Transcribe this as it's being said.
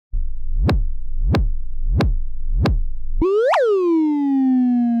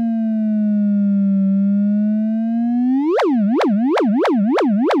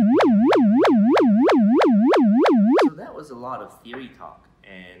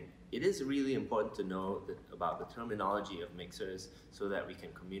it is really important to know about the terminology of mixers so that we can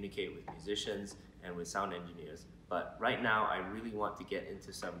communicate with musicians and with sound engineers. But right now, I really want to get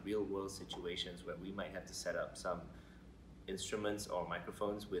into some real-world situations where we might have to set up some instruments or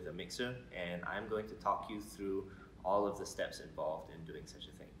microphones with a mixer, and I'm going to talk you through all of the steps involved in doing such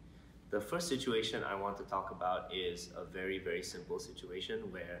a thing. The first situation I want to talk about is a very, very simple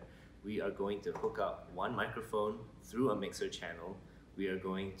situation where we are going to hook up one microphone through a mixer channel. We are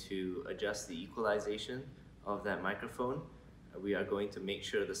going to adjust the equalization of that microphone. We are going to make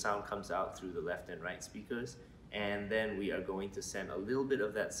sure the sound comes out through the left and right speakers, and then we are going to send a little bit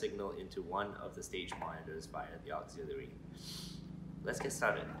of that signal into one of the stage monitors via the auxiliary. Let's get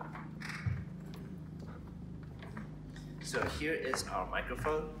started. So here is our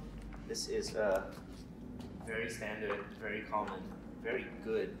microphone. This is a very standard, very common, very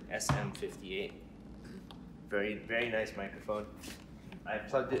good SM58. Very nice microphone. I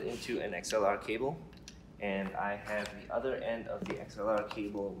plugged it into an XLR cable, and I have the other end of the XLR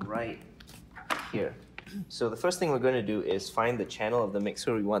cable right here. So the first thing we're going to do is find the channel of the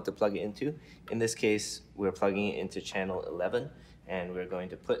mixer we want to plug it into. In this case, we're plugging it into channel 11, and we're going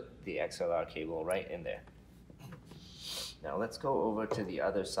to put the XLR cable right in there. Now let's go over to the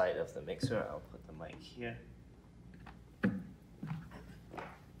other side of the mixer. I'll put the mic here.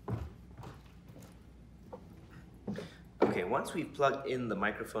 Okay, once we've plugged in the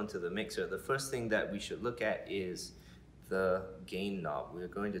microphone to the mixer, the first thing that we should look at is the gain knob. We're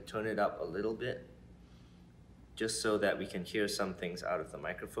going to turn it up a little bit, just so that we can hear some things out of the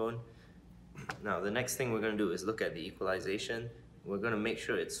microphone. Now, the next thing we're going to do is look at the equalization. We're going to make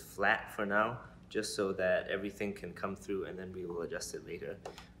sure it's flat for now, just so that everything can come through, and then we will adjust it later.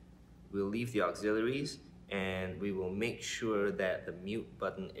 We'll leave the auxiliaries, and we will make sure that the mute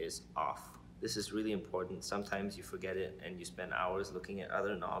button is off. This is really important. Sometimes you forget it, and you spend hours looking at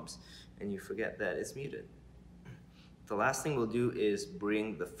other knobs, and you forget that it's muted. The last thing we'll do is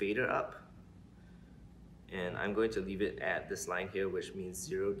bring the fader up, and I'm going to leave it at this line here, which means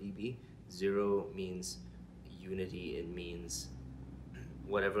 0 dB. 0 means unity. It means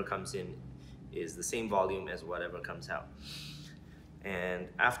whatever comes in is the same volume as whatever comes out. And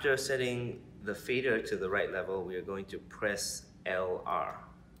after setting the fader to the right level, we are going to press LR.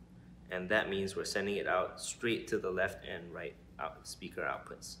 And that means we're sending it out straight to the left and right speaker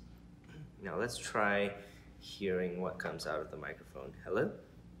outputs. Now let's try hearing what comes out of the microphone. Hello?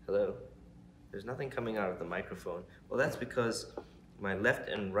 Hello? There's nothing coming out of the microphone. Well, that's because my left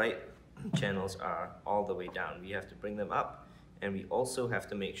and right channels are all the way down. We have to bring them up, and we also have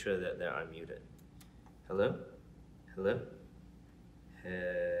to make sure that they're unmuted. Hello? Hello?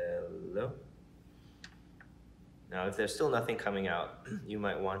 Hello? Now, if there's still nothing coming out, you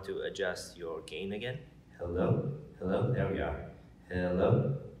might want to adjust your gain again. Hello? Hello? There we are.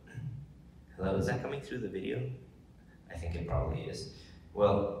 Hello? Hello? Is that coming through the video? I think it probably is.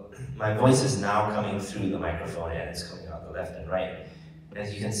 Well, my voice is now coming through the microphone, and it's coming out the left and right.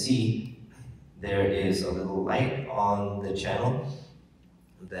 As you can see, there is a little light on the channel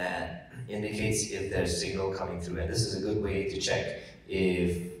that indicates if there's signal coming through. And this is a good way to check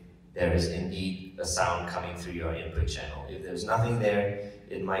if there is indeed a sound coming through your input channel. If there's nothing there,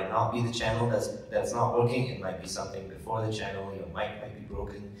 it might not be the channel that's not working. It might be something before the channel. Your mic might be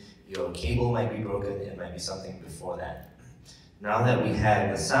broken. Your cable might be broken. It might be something before that. Now that we have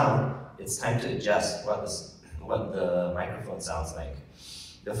the sound, it's time to adjust what the microphone sounds like.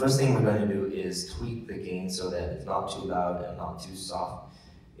 The first thing we're going to do is tweak the gain so that it's not too loud and not too soft.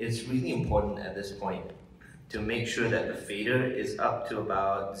 It's really important at this point to make sure that the fader is up to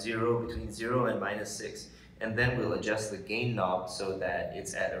about between 0 and -6, and then we'll adjust the gain knob so that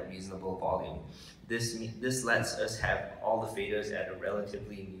it's at a reasonable volume. This lets us have all the faders at a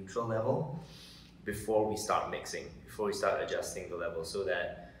relatively neutral level before we start mixing, before we start adjusting the level, so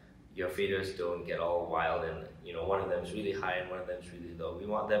that your faders don't get all wild and one of them is really high and one of them is really low. We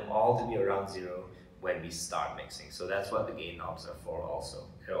want them all to be around 0 when we start mixing. So that's what the gain knobs are for also.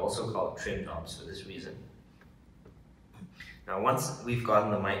 They're also called trim knobs for this reason. Now once we've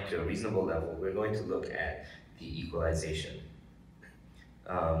gotten the mic to a reasonable level, we're going to look at the equalization.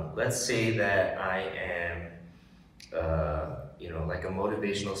 Let's say that I am like a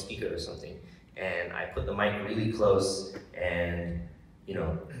motivational speaker or something, and I put the mic really close, and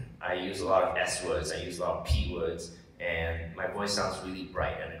I use a lot of S words, I use a lot of P words, and my voice sounds really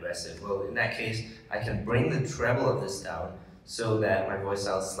bright and aggressive. Well, in that case, I can bring the treble of this down so that my voice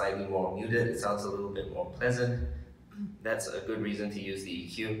sounds slightly more muted. It sounds a little bit more pleasant. That's a good reason to use the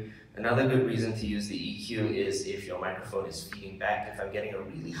EQ. Another good reason to use the EQ is if your microphone is feeding back. If I'm getting a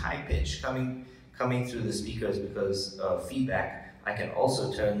really high pitch coming through the speakers because of feedback, I can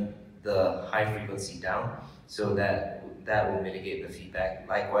also turn the high frequency down so that that will mitigate the feedback.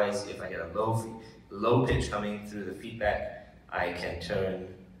 Likewise, if I get a low pitch coming through the feedback, I can turn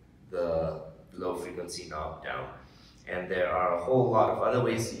the low frequency knob down. And there are a whole lot of other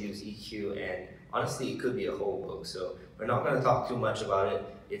ways to use EQ, and honestly, it could be a whole book. So we're not going to talk too much about it.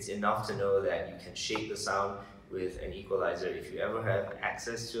 It's enough to know that you can shape the sound with an equalizer. If you ever have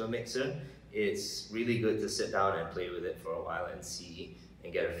access to a mixer, it's really good to sit down and play with it for a while and see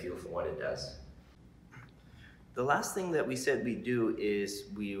and get a feel for what it does. The last thing that we said we'd do is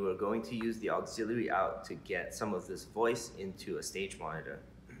we were going to use the auxiliary out to get some of this voice into a stage monitor.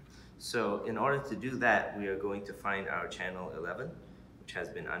 So in order to do that, we are going to find our channel 11, which has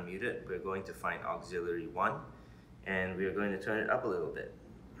been unmuted. We're going to find auxiliary 1, and we're going to turn it up a little bit.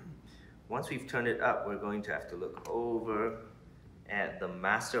 Once we've turned it up, we're going to have to look over at the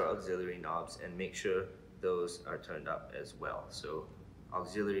master auxiliary knobs and make sure those are turned up as well. So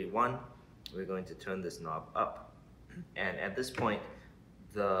auxiliary 1, we're going to turn this knob up, and at this point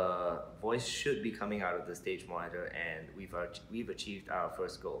the voice should be coming out of the stage monitor, and we've achieved our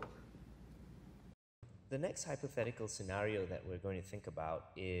first goal. The next hypothetical scenario that we're going to think about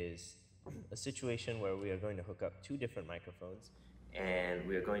is a situation where we are going to hook up two different microphones and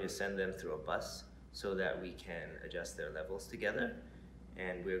we are going to send them through a bus so that we can adjust their levels together,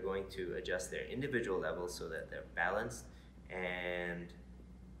 and we're going to adjust their individual levels so that they're balanced. And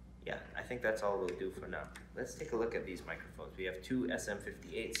yeah, I think that's all we'll do for now. Let's take a look at these microphones. We have two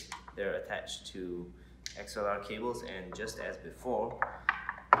SM58s. They're attached to XLR cables, and just as before,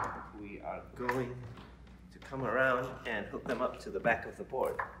 we are going to come around and hook them up to the back of the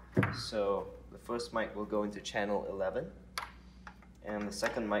board. So the first mic will go into channel 11, and the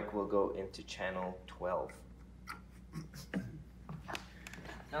second mic will go into channel 12.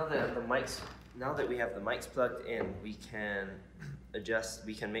 Now that we have the mics plugged in, we can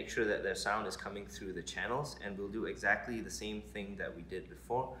make sure that their sound is coming through the channels, and we'll do exactly the same thing that we did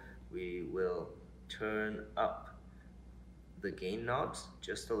before. We will turn up the gain knobs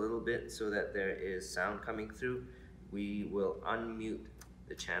just a little bit so that there is sound coming through. We will unmute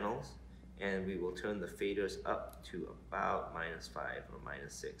the channels, and we will turn the faders up to about -5 or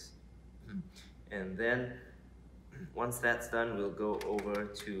 -6. And then once that's done, we'll go over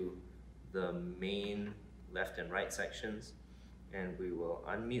to the main left and right sections, and we will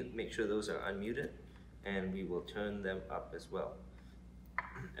make sure those are unmuted, and we will turn them up as well.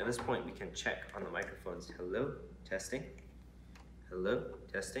 At this point, we can check on the microphones. Hello, testing. Hello,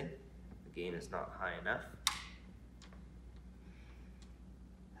 testing. The gain is not high enough.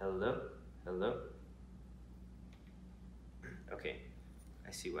 Hello, hello. Okay,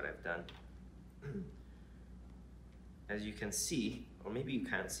 I see what I've done. As you can see, or maybe you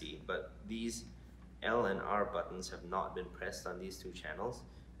can't see, but these L and R buttons have not been pressed on these two channels,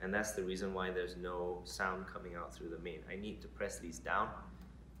 and that's the reason why there's no sound coming out through the main. I need to press these down,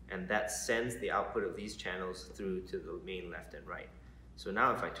 and that sends the output of these channels through to the main left and right. So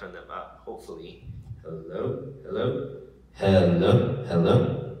now if I turn them up, hopefully, hello, hello, hello,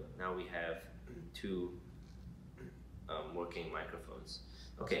 hello. Now we have two working microphones.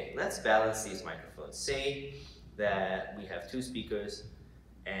 Okay, let's balance these microphones. Say that we have two speakers,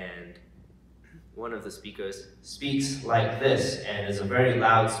 and one of the speakers speaks like this and is a very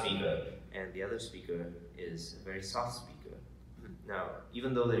loud speaker, and the other speaker is a very soft speaker. Now,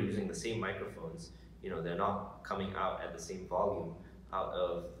 even though they're using the same microphones, they're not coming out at the same volume out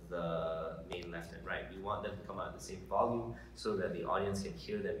of the main left and right. We want them to come out at the same volume so that the audience can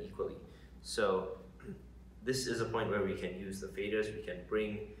hear them equally. So this is a point where we can use the faders. We can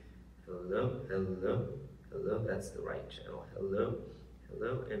bring hello, hello, hello, that's the right channel, hello,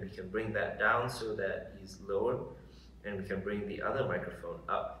 hello, and we can bring that down so that he's lower, and we can bring the other microphone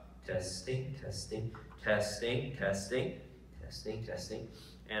up. Testing, testing, testing, testing, testing, testing.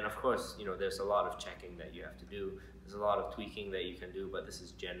 And of course, there's a lot of checking that you have to do. There's a lot of tweaking that you can do, but this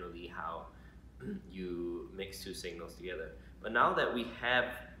is generally how you mix two signals together. But now that we have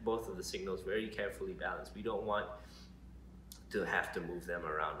both of the signals very carefully balanced, we don't want to have to move them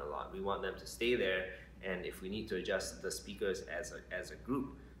around a lot. We want them to stay there, and if we need to adjust the speakers as a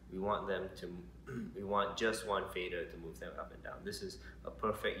group, we want just one fader to move them up and down. This is a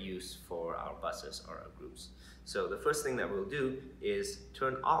perfect use for our buses or our groups. So the first thing that we'll do is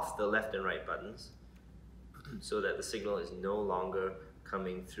turn off the left and right buttons so that the signal is no longer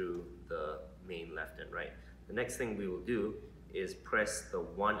coming through the main left and right. The next thing we will do is press the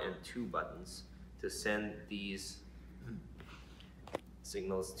 1 and 2 buttons to send these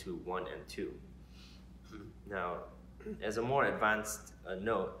signals to 1 and 2. Now, as a more advanced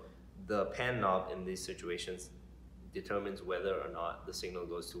note, the pan knob in these situations determines whether or not the signal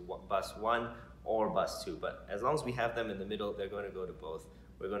goes to bus 1 or bus 2. But as long as we have them in the middle, they're going to go to both.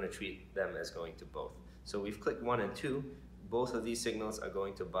 We're going to treat them as going to both. So we've clicked 1 and 2. Both of these signals are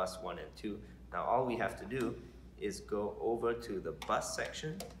going to bus 1 and 2. Now all we have to do is go over to the bus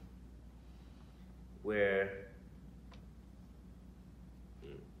section where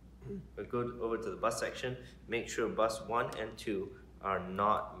we go over to the bus section, make sure bus 1 and 2 are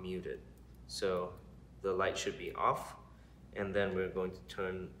not muted. So the light should be off, and then we're going to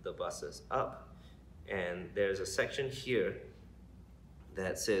turn the buses up. And there's a section here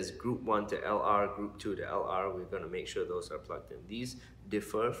that says group 1 to LR, group 2 to LR. We're going to make sure those are plugged in. These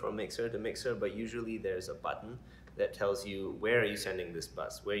differ from mixer to mixer, but usually there's a button that tells you where are you sending this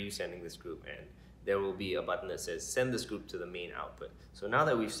bus, where are you sending this group, and there will be a button that says send this group to the main output. So now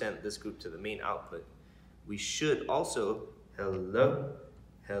that we've sent this group to the main output, we should also, hello,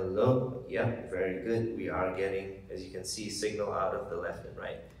 yeah, very good. We are getting, as you can see, signal out of the left and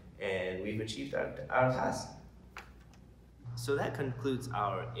right, and we've achieved our task. So that concludes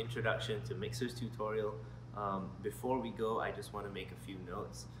our introduction to mixers tutorial. Before we go, I just want to make a few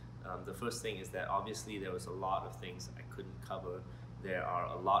notes. The first thing is that obviously there was a lot of things I couldn't cover. There are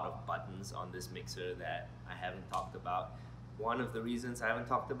a lot of buttons on this mixer that I haven't talked about. One of the reasons I haven't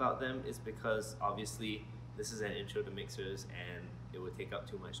talked about them is because obviously this is an intro to mixers and it would take up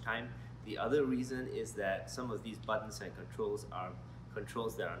too much time. The other reason is that some of these buttons and controls are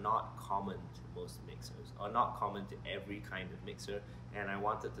controls that are not common to most mixers, or not common to every kind of mixer, and I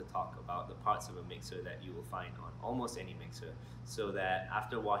wanted to talk about the parts of a mixer that you will find on almost any mixer, so that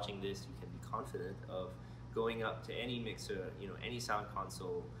after watching this you can be confident of going up to any mixer, any sound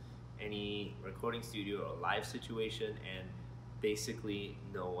console, any recording studio or live situation, and basically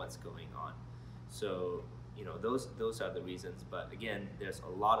know what's going on. So those are the reasons, but again, there's a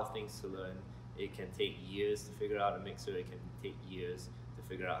lot of things to learn. It can take years to figure out a mixer. It can take years to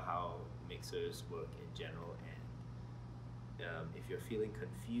figure out how mixers work in general. And if you're feeling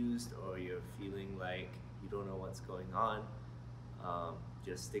confused or you're feeling like you don't know what's going on,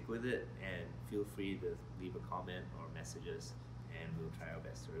 just stick with it and feel free to leave a comment or messages, and we'll try our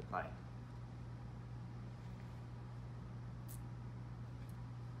best to reply.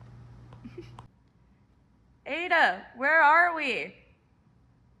 Ada, where are we?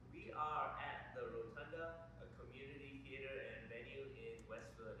 We are at the Rotunda, a community theater and venue in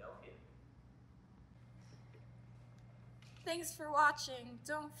West Philadelphia. Thanks for watching.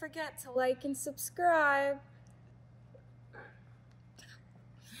 Don't forget to like and subscribe.